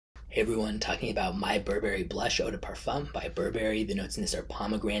Hey everyone, talking about my Burberry blush eau de parfum by Burberry. The notes in this are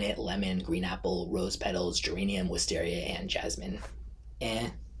pomegranate, lemon, green apple, rose petals, geranium, wisteria, and jasmine. Eh.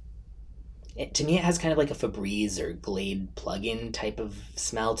 To me, it has kind of like a Febreze or Glade plug-in type of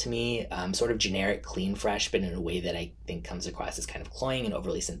smell to me. Sort of generic, clean, fresh, but in a way that I think comes across as kind of cloying and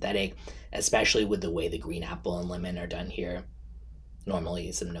overly synthetic, especially with the way the green apple and lemon are done here.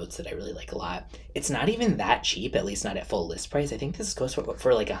 Normally some notes that I really like a lot. It's not even that cheap, at least not at full list price. I think this goes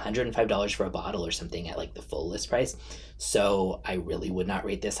for like $105 for a bottle or something at like the full list price. So I really would not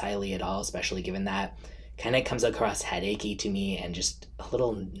rate this highly at all, especially given that kind of comes across headachy to me and just a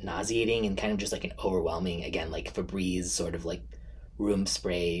little nauseating and kind of just like an overwhelming, again, like Febreze sort of like room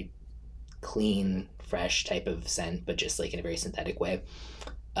spray, clean, fresh type of scent, but just like in a very synthetic way.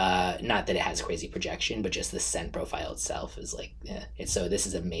 Not that it has crazy projection, but just the scent profile itself is like, so this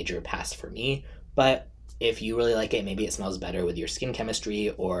is a major pass for me. But if you really like it, maybe it smells better with your skin chemistry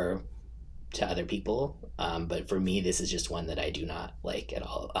or to other people. But for me, this is just one that I do not like at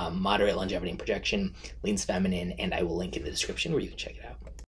all. Moderate longevity and projection, leans feminine, and I will link in the description where you can check it out.